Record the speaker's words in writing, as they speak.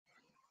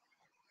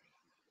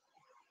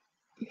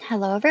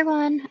Hello,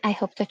 everyone. I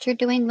hope that you're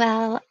doing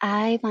well.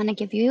 I want to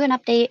give you an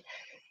update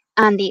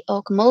on the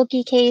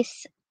Okmulgee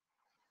case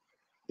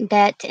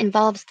that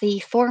involves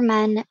the 4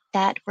 men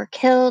that were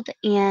killed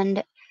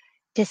and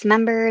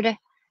dismembered.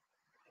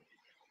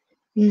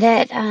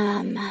 That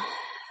and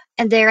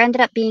there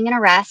ended up being an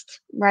arrest,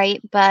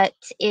 right? But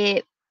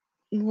it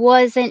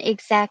wasn't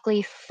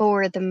exactly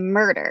for the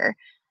murder.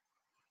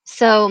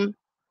 So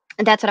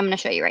that's what I'm going to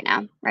show you right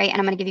now, right? And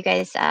I'm going to give you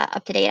guys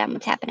up to date on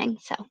what's happening.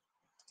 So.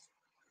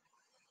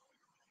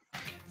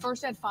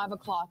 First at 5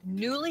 o'clock,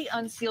 newly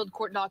unsealed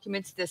court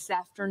documents this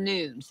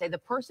afternoon say the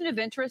person of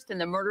interest in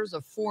the murders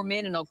of 4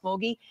 men in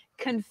Okmulgee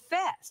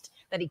confessed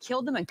that he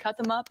killed them and cut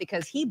them up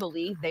because he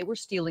believed they were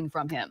stealing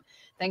from him.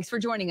 Thanks for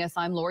joining us.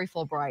 I'm Lori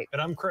Fulbright.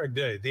 And I'm Craig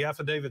Day. The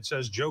affidavit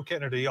says Joe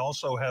Kennedy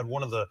also had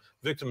one of the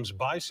victim's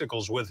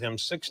bicycles with him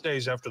 6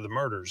 days after the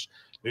murders.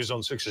 News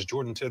on 6's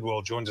Jordan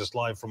Tidwell joins us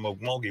live from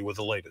Okmulgee with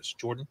the latest.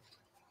 Jordan?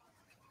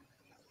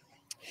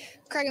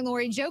 Craig and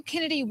Lori, Joe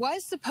Kennedy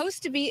was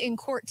supposed to be in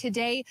court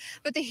today,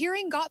 but the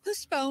hearing got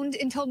postponed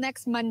until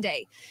next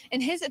Monday.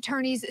 And his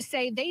attorneys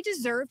say they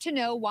deserve to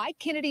know why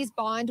Kennedy's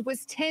bond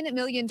was $10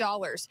 million.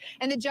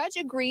 And the judge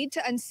agreed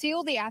to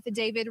unseal the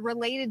affidavit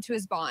related to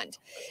his bond.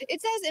 It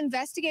says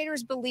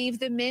investigators believe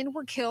the men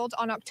were killed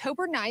on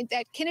October 9th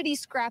at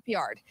Kennedy's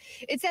scrapyard.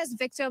 It says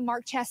victim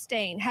Mark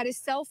Chastain had his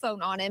cell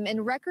phone on him,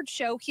 and records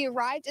show he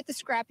arrived at the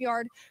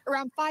scrapyard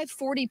around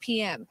 5:40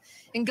 p.m.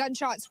 And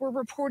gunshots were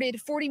reported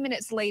 40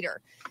 minutes later.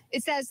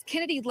 It says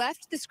Kennedy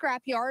left the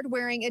scrapyard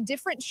wearing a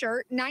different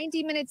shirt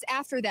 90 minutes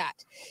after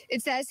that.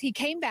 It says he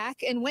came back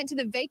and went to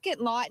the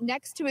vacant lot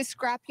next to his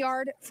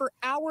scrapyard for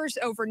hours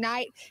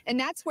overnight, and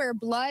that's where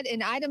blood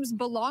and items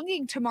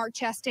belonging to Mark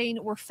Chastain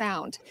were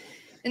found.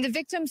 And the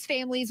victims'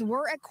 families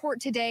were at court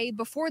today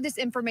before this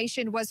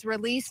information was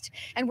released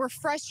and were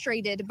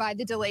frustrated by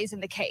the delays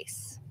in the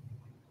case.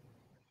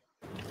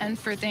 And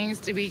for things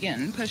to be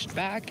getting pushed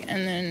back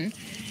and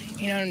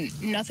then,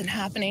 nothing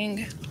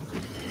happening.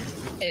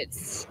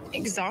 It's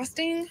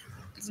exhausting.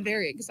 It's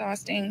very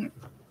exhausting.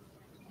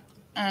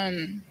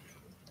 And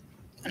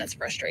it's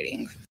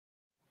frustrating.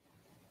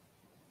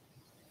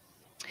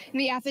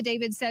 The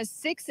affidavit says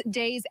 6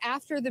 days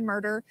after the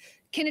murder,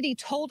 Kennedy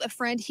told a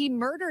friend he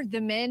murdered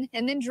the men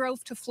and then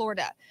drove to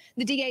Florida.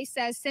 The DA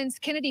says since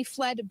Kennedy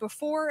fled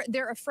before,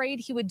 they're afraid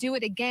he would do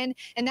it again,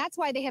 and that's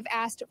why they have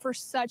asked for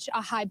such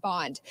a high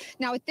bond.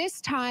 Now, at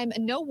this time,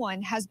 no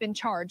one has been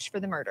charged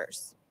for the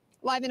murders.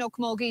 Live in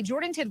Okmulgee,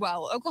 Jordan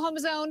Tidwell,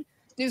 Oklahoma's Own,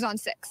 News on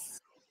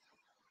 6.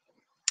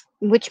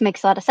 Which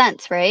makes a lot of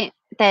sense, right?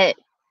 That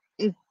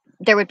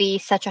there would be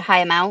such a high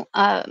amount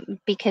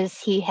because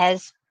he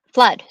has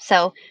fled.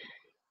 So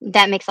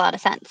that makes a lot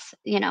of sense,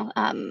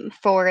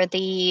 for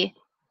the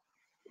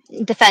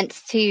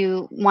defense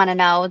to want to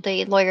know,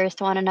 the lawyers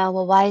to want to know,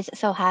 well, why is it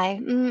so high?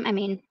 I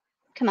mean,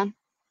 come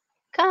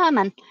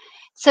on.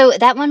 So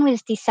that one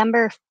was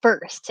December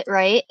 1st,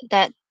 right?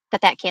 That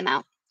came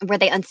out where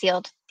they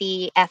unsealed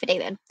the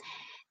affidavit.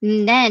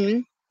 And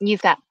then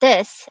you've got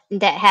this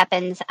that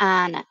happens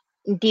on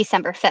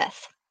December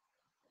 5th.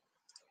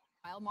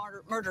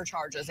 Murder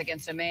charges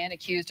against a man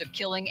accused of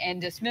killing and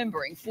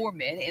dismembering 4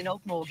 men in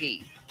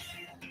Okmulgee.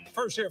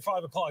 First here at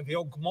 5 o'clock, the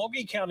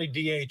Okmulgee County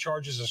DA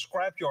charges a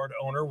scrapyard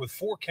owner with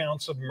 4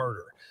 counts of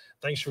murder.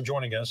 Thanks for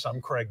joining us. I'm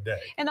Craig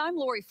Day. And I'm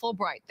Lori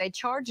Fulbright. They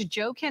charged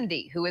Joe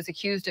Kennedy, who is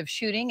accused of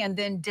shooting and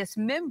then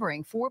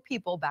dismembering 4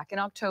 people back in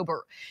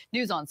October.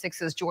 News on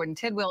 6's Jordan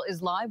Tidwell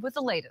is live with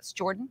the latest.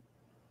 Jordan?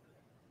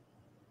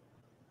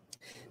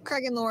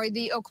 Craig and Lori,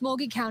 the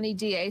Okmulgee County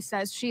DA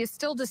says she is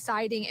still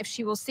deciding if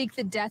she will seek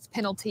the death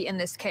penalty in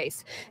this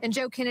case. And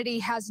Joe Kennedy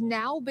has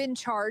now been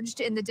charged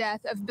in the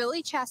death of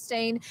Billy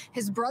Chastain,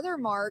 his brother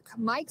Mark,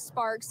 Mike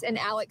Sparks, and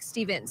Alex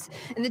Stevens.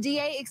 And the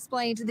DA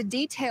explained the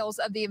details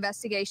of the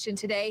investigation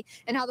today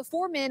and how the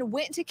 4 men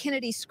went to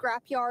Kennedy's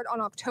scrapyard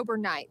on October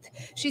 9th.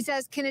 She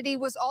says Kennedy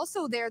was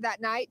also there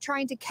that night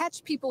trying to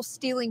catch people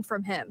stealing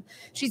from him.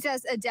 She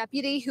says a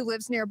deputy who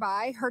lives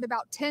nearby heard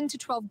about 10 to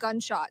 12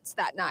 gunshots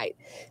that night.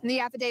 And the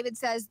affidavit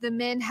says the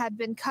men had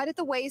been cut at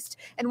the waist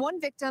and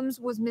one victim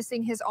was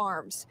missing his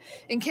arms.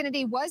 And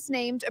Kennedy was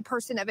named a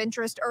person of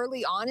interest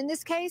early on in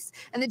this case,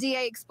 and the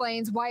DA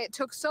explains why it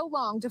took so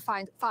long to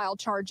file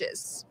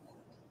charges.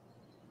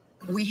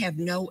 We have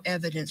no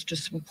evidence to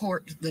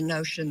support the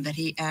notion that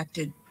he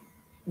acted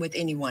with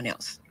anyone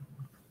else.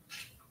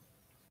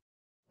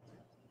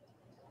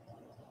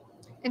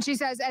 And she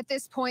says at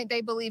this point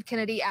they believe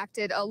Kennedy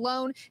acted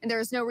alone and there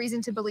is no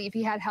reason to believe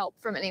he had help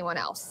from anyone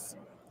else.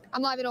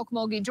 I'm live in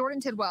Okmulgee,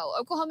 Jordan Tidwell,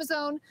 Oklahoma's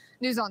Own,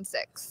 News on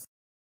 6.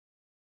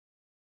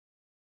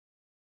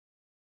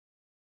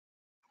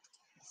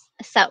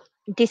 So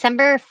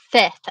December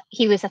 5th,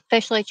 he was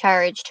officially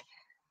charged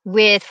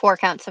with 4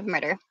 counts of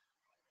murder.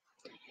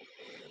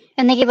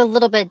 And they gave a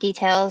little bit of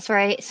details,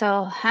 right?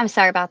 So I'm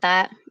sorry about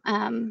that.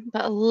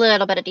 But a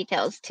little bit of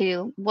details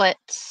to what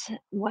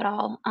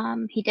all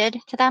he did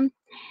to them.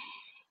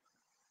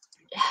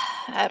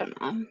 I don't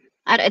know.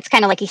 It's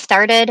kind of like he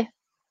started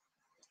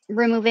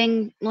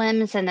removing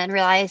limbs and then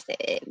realized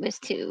it was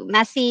too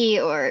messy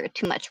or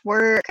too much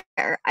work,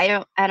 or I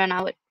don't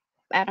know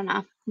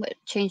what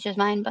changed his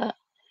mind. But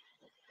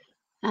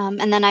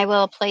and then I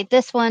will play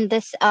this one.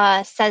 This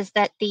says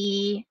that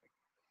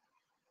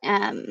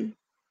um,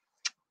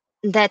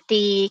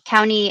 the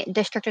county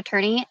district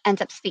attorney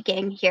ends up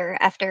speaking here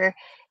after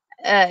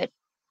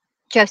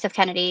Joseph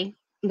Kennedy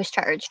was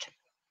charged.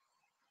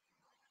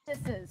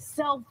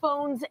 Cell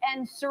phones,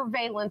 and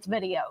surveillance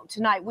video.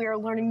 Tonight, we are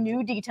learning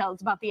new details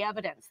about the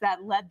evidence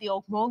that led the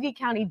Okmulgee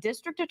County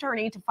District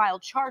Attorney to file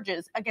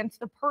charges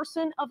against the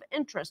person of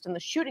interest in the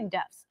shooting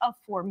deaths of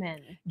 4 men.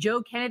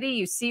 Joe Kennedy,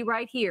 you see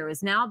right here,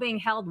 is now being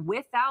held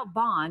without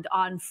bond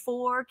on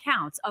 4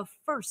 counts of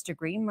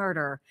first-degree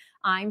murder.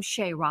 I'm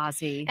Shay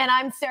Razi. And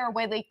I'm Sarah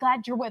Whaley.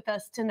 Glad you're with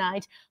us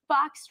tonight.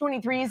 Fox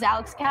 23's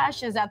Alex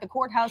Cash is at the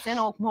courthouse in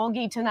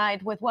Okmulgee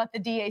tonight with what the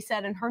DA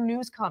said in her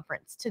news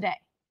conference today.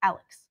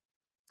 Alex.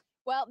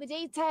 Well, the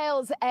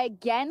details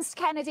against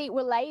Kennedy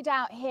were laid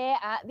out here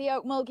at the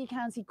Okmulgee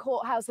County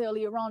Courthouse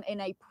earlier on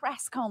in a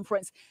press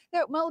conference. The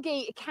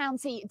Okmulgee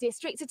County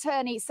District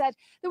Attorney said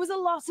there was a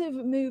lot of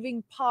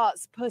moving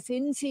parts put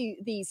into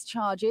these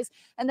charges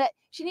and that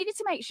she needed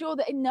to make sure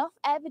that enough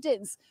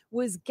evidence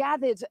was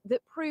gathered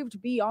that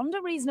proved beyond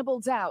a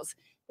reasonable doubt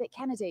that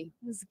Kennedy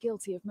was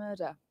guilty of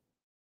murder.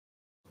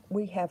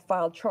 We have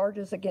filed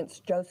charges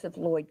against Joseph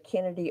Lloyd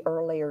Kennedy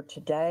earlier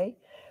today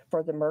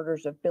for the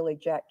murders of Billy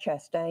Jack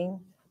Chastain,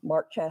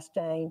 Mark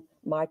Chastain,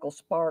 Michael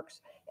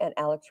Sparks, and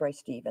Alex Ray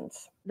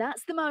Stevens.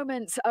 That's the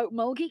moment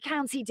Okmulgee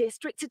County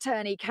District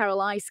Attorney Carol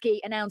Iskey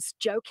announced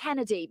Joe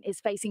Kennedy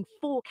is facing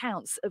 4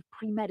 counts of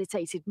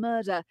premeditated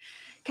murder.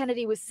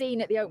 Kennedy was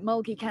seen at the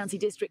Okmulgee County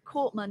District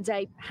Court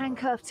Monday,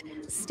 handcuffed,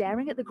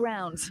 staring at the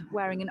ground,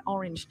 wearing an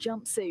orange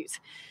jumpsuit.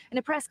 In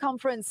a press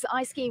conference,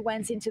 Iskey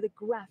went into the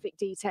graphic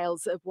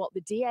details of what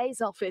the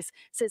DA's office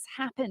says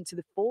happened to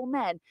the 4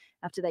 men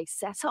after they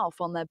set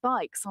off on their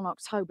bikes on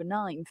October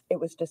 9th.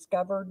 It was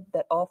discovered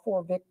that all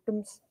 4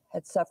 victims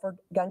had suffered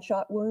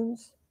gunshot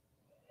wounds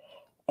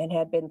and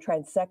had been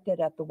transected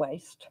at the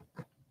waist.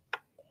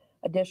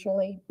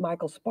 Additionally,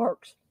 Michael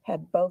Sparks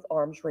had both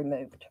arms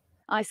removed.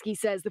 Iskey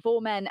says the 4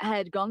 men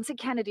had gone to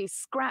Kennedy's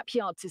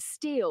scrapyard to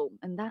steal,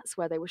 and that's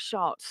where they were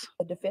shot.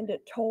 The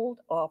defendant told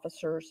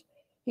officers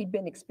he'd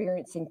been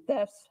experiencing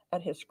thefts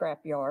at his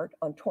scrapyard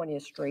on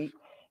 20th Street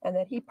and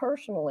that he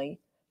personally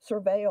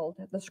surveilled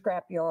the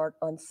scrapyard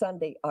on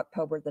Sunday,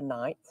 October the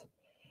 9th,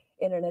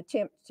 in an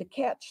attempt to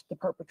catch the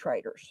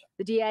perpetrators.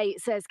 The DA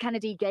says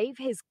Kennedy gave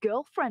his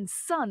girlfriend's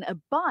son a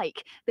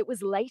bike that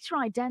was later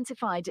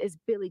identified as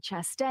Billy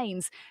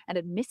Chastain's and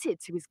admitted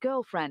to his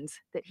girlfriend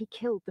that he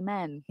killed the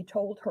men. He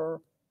told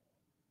her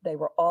they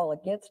were all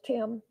against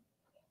him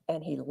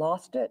and he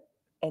lost it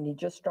and he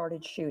just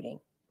started shooting.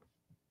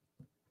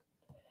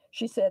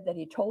 She said that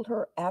he told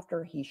her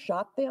after he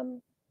shot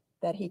them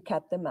that he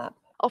cut them up.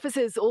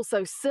 Officers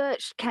also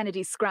searched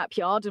Kennedy's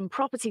scrapyard and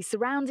property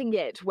surrounding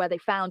it, where they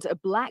found a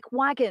black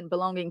wagon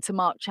belonging to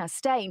Mark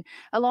Chastain,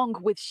 along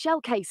with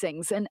shell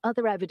casings and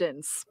other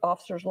evidence.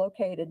 Officers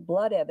located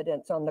blood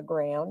evidence on the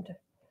ground,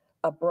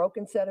 a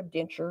broken set of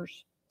dentures,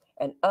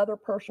 and other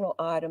personal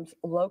items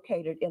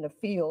located in a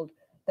field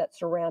that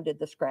surrounded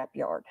the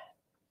scrapyard.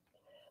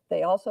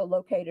 They also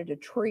located a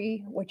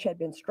tree which had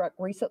been struck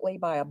recently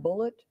by a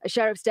bullet. A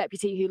sheriff's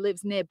deputy who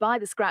lives nearby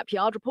the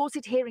scrapyard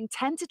reported hearing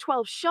 10 to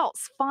 12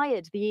 shots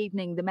fired the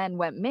evening the men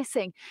went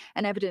missing,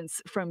 and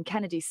evidence from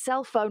Kennedy's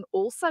cell phone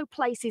also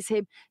places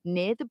him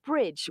near the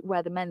bridge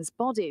where the men's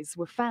bodies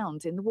were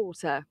found in the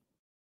water.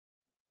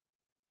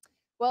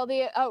 Well,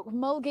 the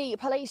Okmulgee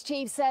police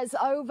chief says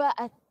over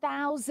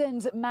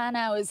 1,000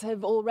 man-hours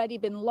have already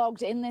been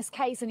logged in this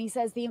case, and he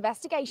says the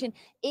investigation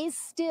is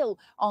still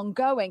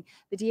ongoing.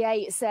 The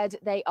DA said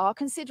they are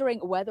considering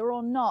whether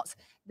or not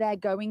they're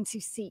going to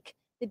seek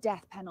the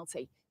death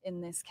penalty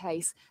in this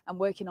case. I'm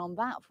working on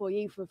that for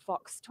you for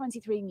Fox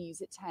 23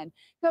 News at 10.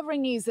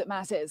 Covering news that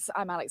matters,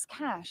 I'm Alex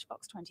Cash,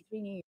 Fox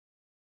 23 News.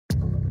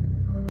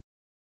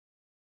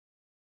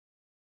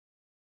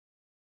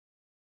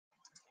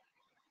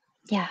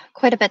 Yeah,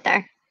 quite a bit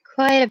there.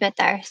 Quite a bit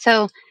there.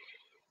 So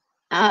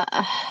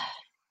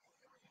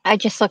I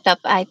just looked up,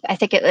 I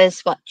think it was,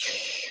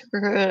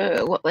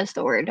 what was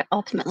the word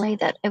ultimately?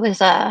 That it was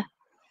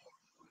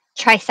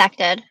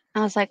trisected. I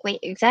was like,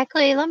 wait,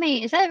 exactly?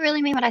 Does that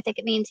really mean what I think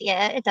it means?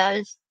 Yeah, it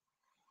does.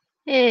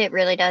 It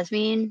really does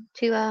mean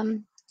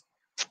to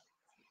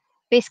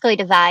basically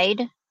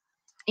divide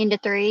into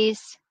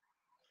 3s,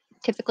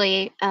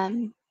 typically,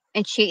 and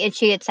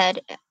she had said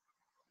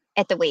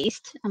at the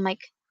waist. I'm like,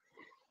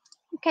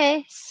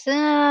 okay,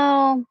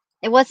 so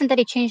it wasn't that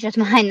he changed his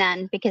mind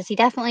then, because he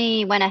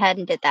definitely went ahead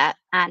and did that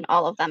on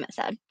all of them, it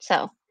said.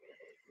 So,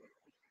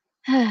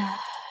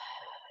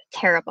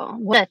 terrible.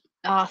 What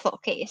an awful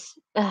case.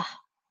 Ugh.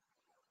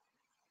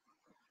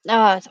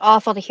 Oh, it's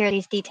awful to hear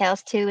these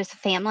details, too, as a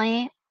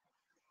family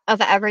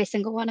of every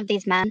single one of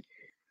these men.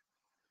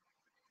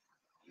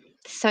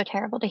 It's so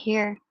terrible to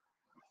hear.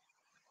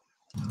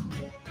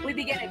 We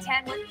begin at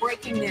 10 with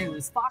breaking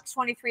news. Fox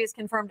 23 has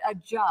confirmed a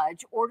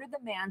judge ordered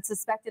the man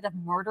suspected of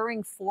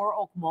murdering 4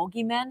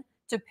 Okmulgee men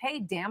to pay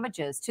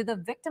damages to the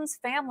victims'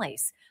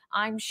 families.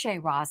 I'm Shay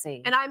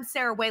Rossi. And I'm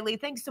Sarah Whaley.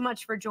 Thanks so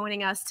much for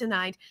joining us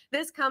tonight.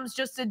 This comes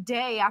just a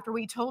day after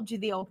we told you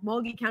the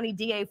Okmulgee County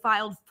DA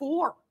filed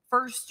 4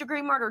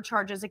 first-degree murder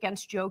charges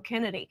against Joe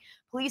Kennedy.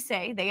 Police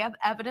say they have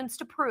evidence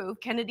to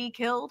prove Kennedy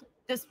killed,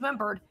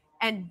 dismembered,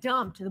 and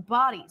dumped the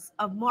bodies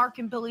of Mark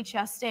and Billy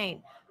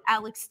Chastain,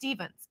 Alex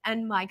Stevens,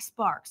 and Mike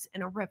Sparks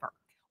in a river.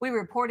 We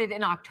reported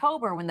in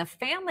October when the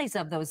families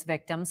of those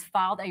victims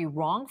filed a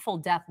wrongful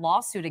death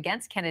lawsuit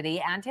against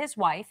Kennedy and his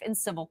wife in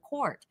civil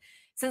court.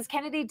 Since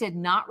Kennedy did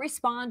not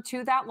respond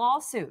to that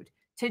lawsuit,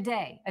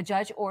 today a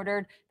judge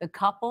ordered the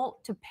couple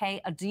to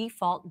pay a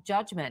default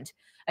judgment.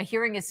 A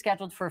hearing is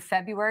scheduled for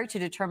February to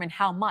determine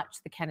how much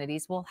the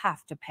Kennedys will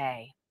have to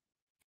pay.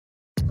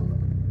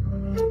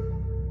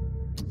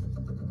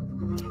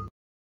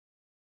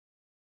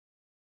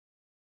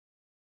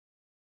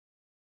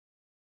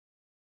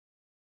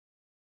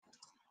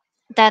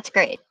 That's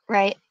great,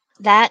 right?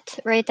 That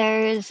right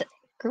there is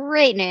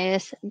great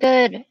news.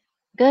 Good,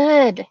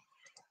 good.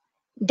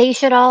 They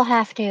should all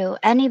have to.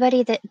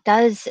 Anybody that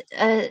does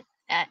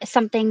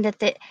something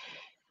that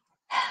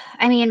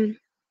I mean,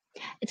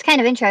 it's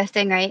kind of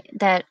interesting, right?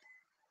 That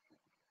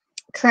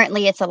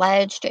currently it's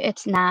alleged,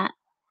 it's not.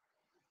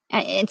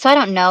 And so I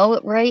don't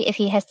know, right, if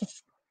he has to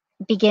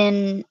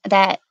begin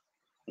that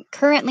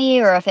currently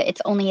or if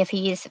it's only if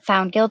he's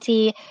found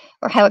guilty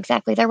or how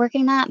exactly they're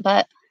working that.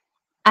 But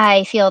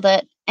I feel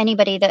that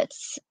anybody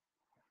that's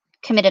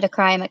committed a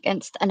crime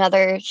against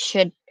another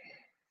should,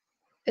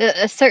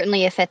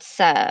 certainly if it's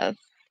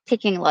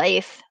taking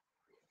life,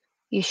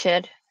 you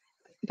should.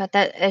 But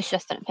that is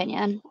just an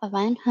opinion of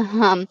mine.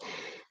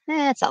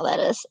 That's all that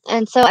is.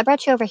 And so I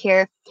brought you over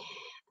here.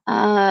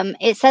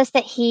 It says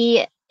that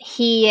he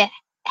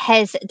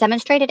has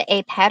demonstrated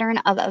a pattern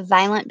of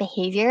violent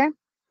behavior.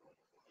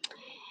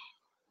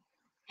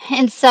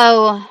 And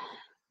so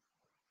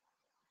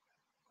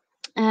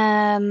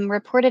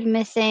reported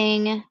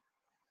missing.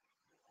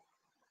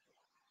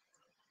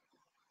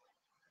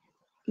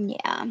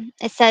 Yeah,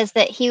 it says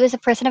that he was a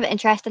person of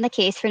interest in the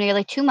case for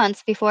nearly 2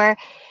 months before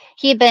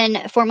he had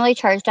been formally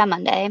charged on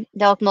Monday.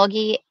 The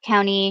Okmulgee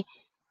County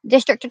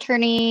District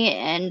Attorney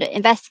and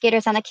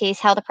investigators on the case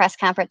held a press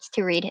conference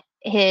to read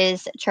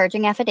his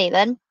charging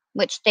affidavit,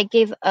 which they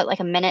gave like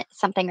a minute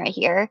something right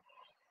here.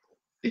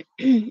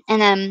 And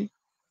then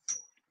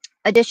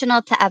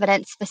additional to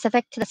evidence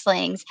specific to the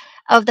slayings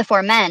of the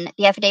 4 men,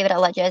 the affidavit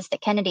alleges that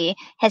Kennedy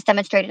has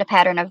demonstrated a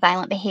pattern of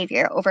violent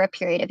behavior over a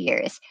period of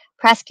years.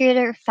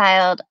 Prosecutor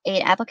filed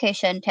an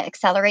application to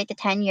accelerate the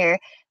 10-year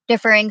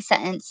deferring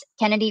sentence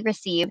Kennedy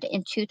received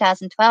in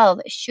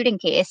 2012 shooting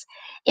case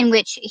in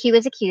which he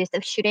was accused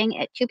of shooting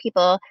at 2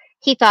 people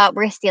he thought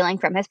were stealing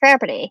from his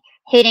property,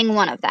 hitting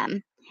one of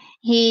them.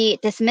 He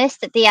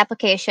dismissed the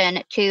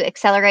application to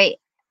accelerate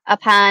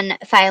upon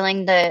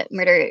filing the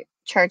murder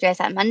charges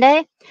on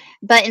Monday,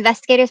 but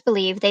investigators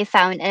believe they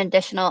found an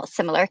additional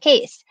similar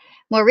case.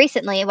 More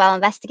recently, while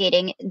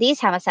investigating these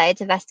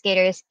homicides,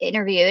 investigators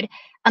interviewed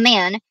a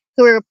man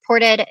who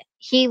reported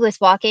he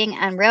was walking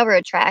on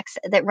railroad tracks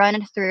that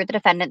run through the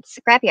defendant's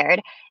scrapyard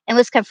and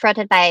was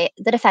confronted by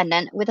the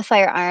defendant with a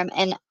firearm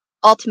and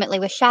ultimately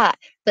was shot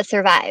but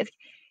survived.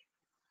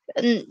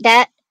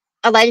 That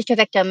alleged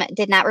victim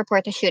did not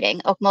report the shooting,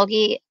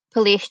 Okmulgee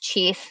police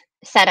chief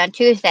said on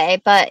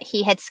Tuesday, but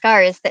he had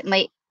scars that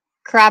might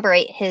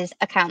corroborate his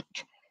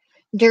account.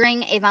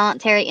 During a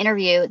voluntary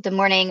interview the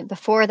morning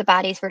before the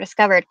bodies were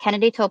discovered,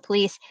 Kennedy told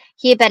police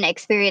he had been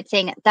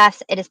experiencing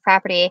thefts at his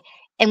property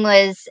and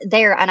was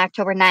there on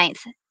October 9th,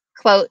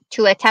 quote,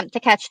 to attempt to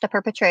catch the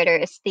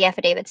perpetrators, the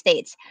affidavit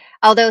states.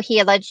 Although he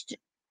alleged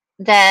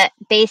that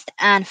based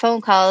on phone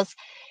calls,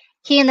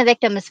 he and the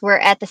victims were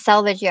at the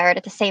salvage yard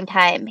at the same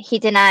time, he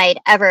denied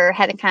ever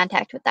having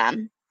contact with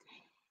them.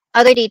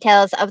 Other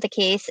details of the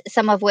case,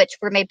 some of which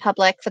were made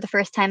public for the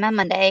first time on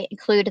Monday,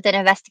 include that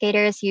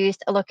investigators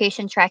used a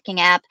location tracking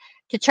app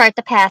to chart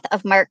the path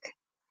of Mark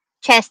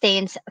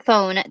Chastain's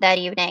phone that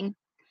evening.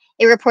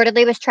 It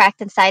reportedly was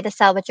tracked inside the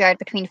salvage yard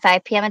between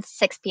 5 p.m. and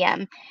 6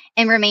 p.m.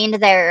 and remained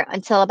there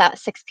until about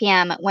 6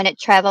 p.m. when it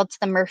traveled to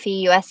the Murphy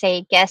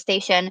USA gas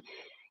station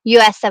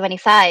US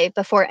 75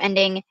 before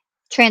ending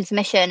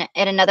transmission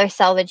at another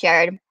salvage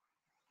yard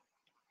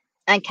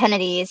on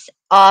Kennedy's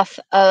off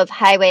of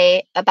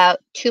highway about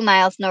 2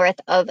 miles north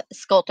of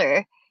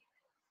Sculter.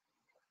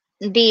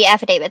 The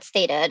affidavit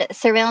stated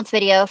surveillance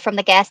video from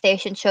the gas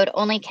station showed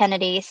only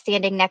Kennedy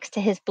standing next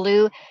to his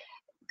blue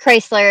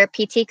Chrysler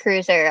PT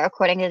Cruiser,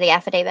 according to the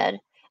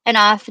affidavit. An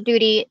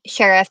off-duty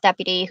sheriff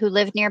deputy who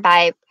lived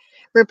nearby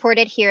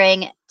reported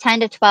hearing 10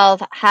 to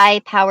 12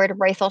 high-powered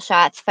rifle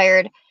shots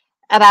fired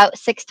about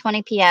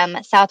 6:20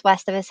 p.m.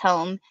 southwest of his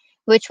home,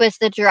 which was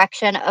the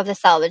direction of the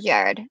salvage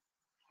yard.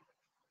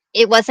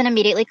 It wasn't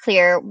immediately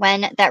clear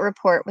when that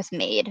report was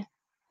made.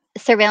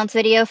 Surveillance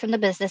video from the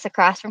business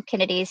across from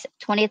Kennedy's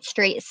 20th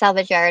Street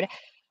salvage yard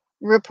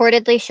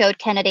reportedly showed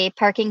Kennedy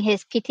parking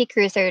his PT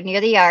Cruiser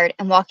near the yard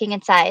and walking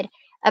inside,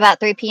 about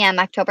 3 p.m.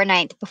 October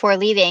 9th before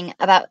leaving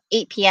about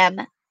 8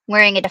 p.m.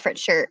 wearing a different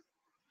shirt.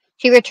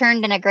 He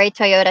returned in a gray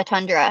Toyota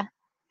Tundra,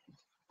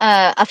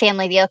 a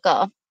family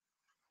vehicle.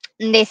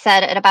 And they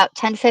said at about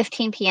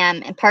 10:15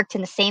 p.m. and parked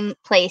in the same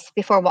place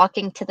before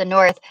walking to the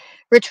north,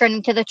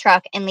 returning to the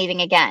truck and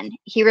leaving again.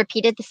 He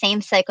repeated the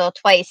same cycle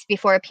twice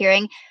before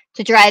appearing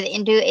to drive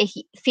into a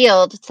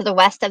field to the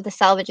west of the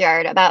salvage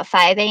yard about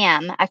 5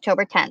 a.m.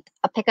 October 10th.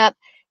 A pickup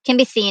can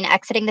be seen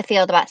exiting the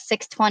field about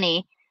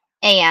 6:20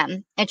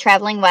 a.m. and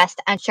traveling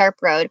west on Sharp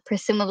Road,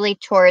 presumably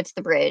towards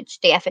the bridge,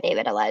 the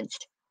affidavit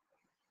alleged.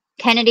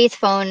 Kennedy's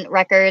phone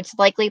records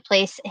likely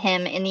place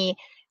him in the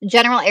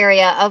general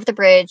area of the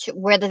bridge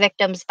where the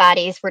victims'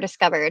 bodies were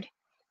discovered.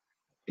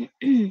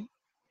 When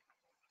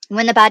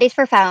the bodies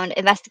were found,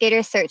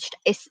 investigators served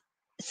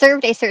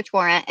a search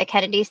warrant at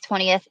Kennedy's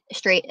 20th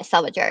Street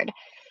salvage yard.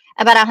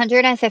 About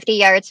 150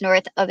 yards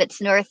north of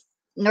its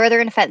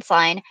northern fence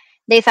line,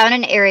 they found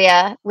an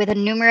area with a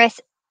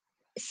numerous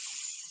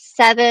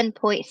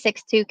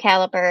 7.62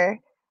 caliber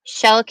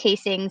shell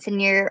casings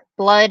near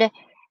blood,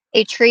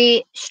 a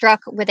tree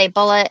struck with a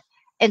bullet,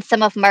 and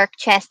some of Mark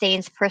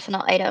Chastain's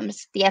personal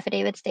items, the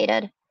affidavit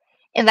stated.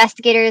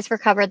 Investigators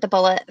recovered the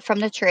bullet from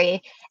the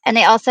tree, and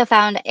they also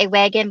found a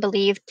wagon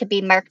believed to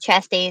be Mark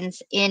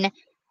Chastain's in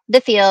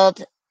the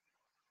field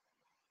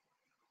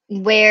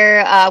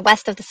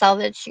west of the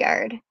salvage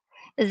yard.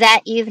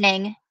 That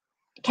evening,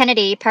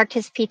 Kennedy parked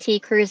his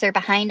PT Cruiser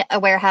behind a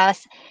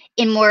warehouse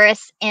in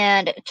Morris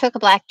and took a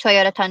black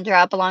Toyota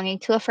Tundra belonging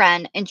to a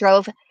friend and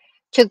drove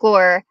to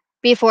Gore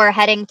before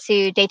heading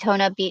to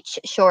Daytona Beach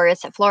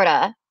Shores,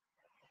 Florida.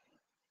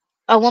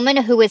 A woman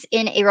who was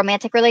in a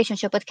romantic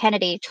relationship with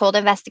Kennedy told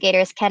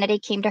investigators Kennedy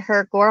came to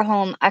her Gore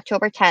home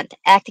October 10th,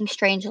 acting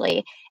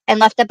strangely, and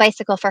left a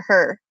bicycle for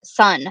her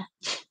son.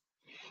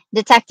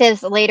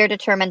 Detectives later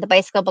determined the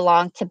bicycle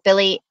belonged to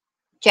Billy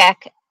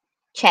Jack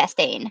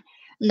Chastain.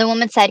 The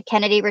woman said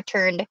Kennedy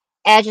returned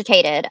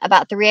agitated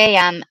about 3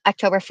 a.m.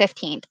 October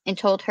 15th and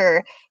told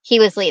her he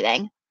was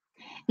leaving.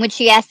 When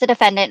she asked the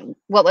defendant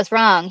what was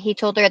wrong, he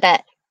told her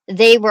that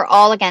they were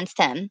all against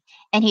him,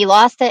 and he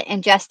lost it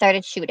and just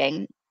started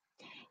shooting.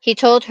 He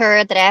told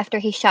her that after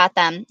he shot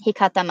them, he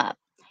cut them up.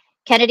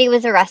 Kennedy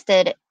was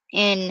arrested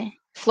in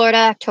Florida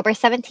October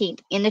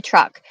 17th in the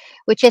truck,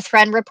 which his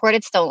friend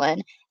reported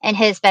stolen, and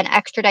has been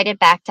extradited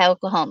back to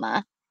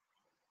Oklahoma.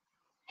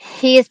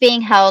 He is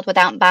being held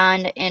without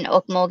bond in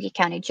Okmulgee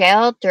County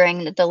Jail.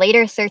 During the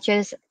later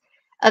searches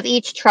of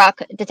each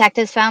truck,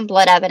 detectives found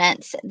blood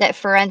evidence that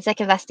forensic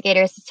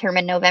investigators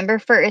determined November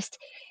 1st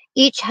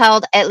each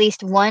held at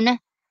least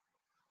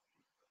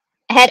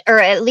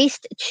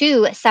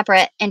two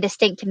separate and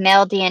distinct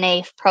male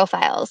DNA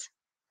profiles,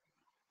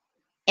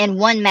 and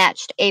one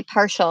matched a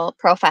partial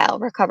profile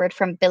recovered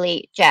from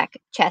Billy Jack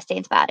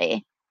Chastain's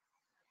body.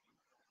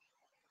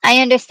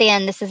 I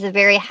understand this is a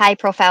very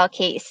high-profile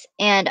case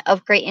and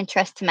of great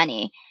interest to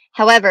many.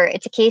 However,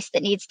 it's a case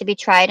that needs to be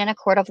tried in a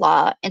court of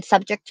law and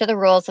subject to the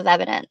rules of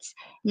evidence,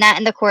 not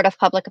in the court of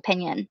public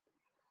opinion.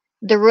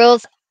 The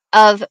rules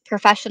of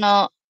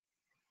professional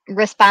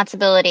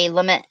responsibility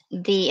limit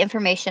the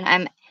information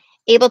I'm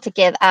able to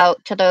give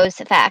out to those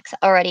facts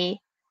already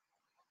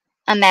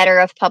a matter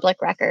of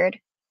public record.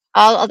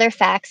 All other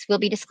facts will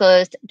be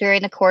disclosed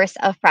during the course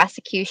of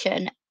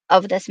prosecution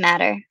of this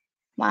matter.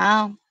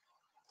 Wow.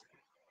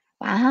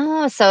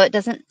 Wow, so it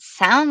doesn't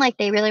sound like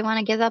they really want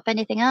to give up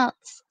anything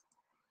else,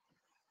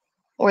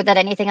 or that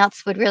anything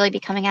else would really be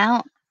coming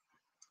out.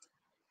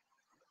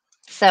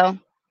 So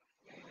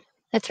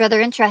that's rather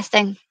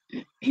interesting.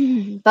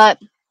 But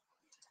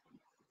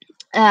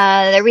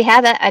there we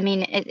have it. I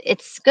mean,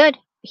 it's good.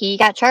 He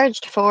got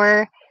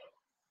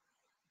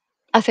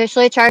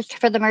officially charged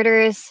for the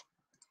murders.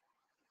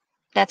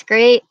 That's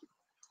great.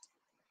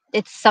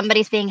 It's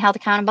somebody's being held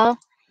accountable.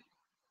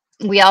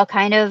 We all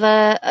kind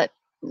of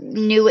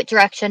knew what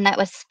direction that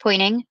was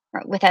pointing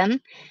with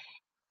him.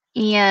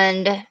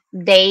 And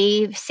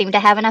they seem to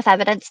have enough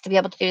evidence to be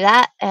able to do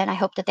that. And I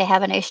hope that they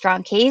have a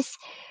strong case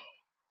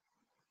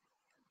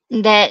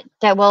that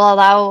will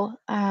allow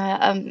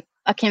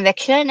a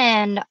conviction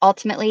and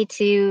ultimately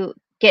to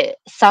get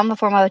some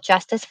form of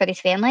justice for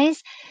these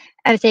families.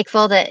 I'm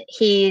thankful that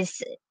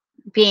he's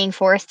being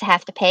forced to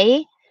have to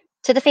pay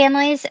to the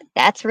families.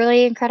 That's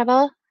really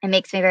incredible. It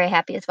makes me very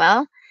happy as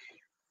well.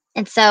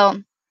 And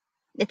so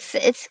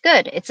it's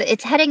good.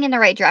 It's heading in the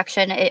right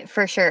direction. It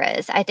for sure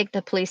is. I think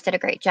the police did a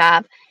great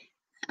job.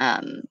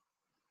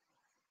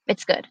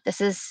 It's good.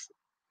 This is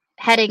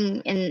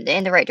heading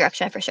in the right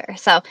direction for sure.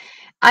 So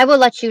I will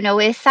let you know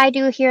if I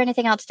do hear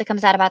anything else that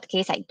comes out about the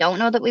case. I don't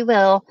know that we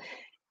will,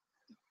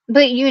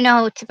 but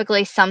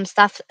typically some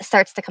stuff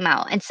starts to come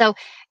out, and so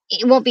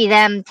it won't be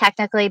them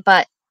technically,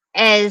 but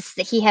as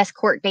he has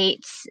court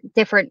dates,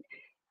 different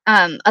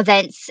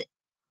events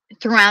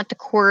throughout the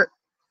court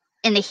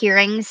and the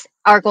hearings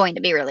are going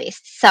to be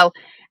released. So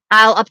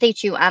I'll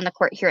update you on the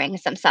court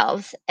hearings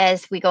themselves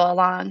as we go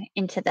along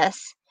into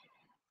this.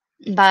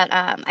 But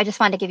I just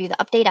wanted to give you the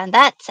update on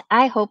that.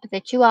 I hope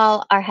that you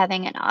all are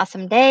having an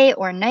awesome day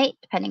or night,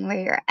 depending where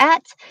you're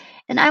at.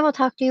 And I will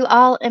talk to you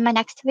all in my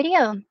next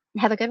video.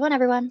 Have a good one,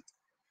 everyone.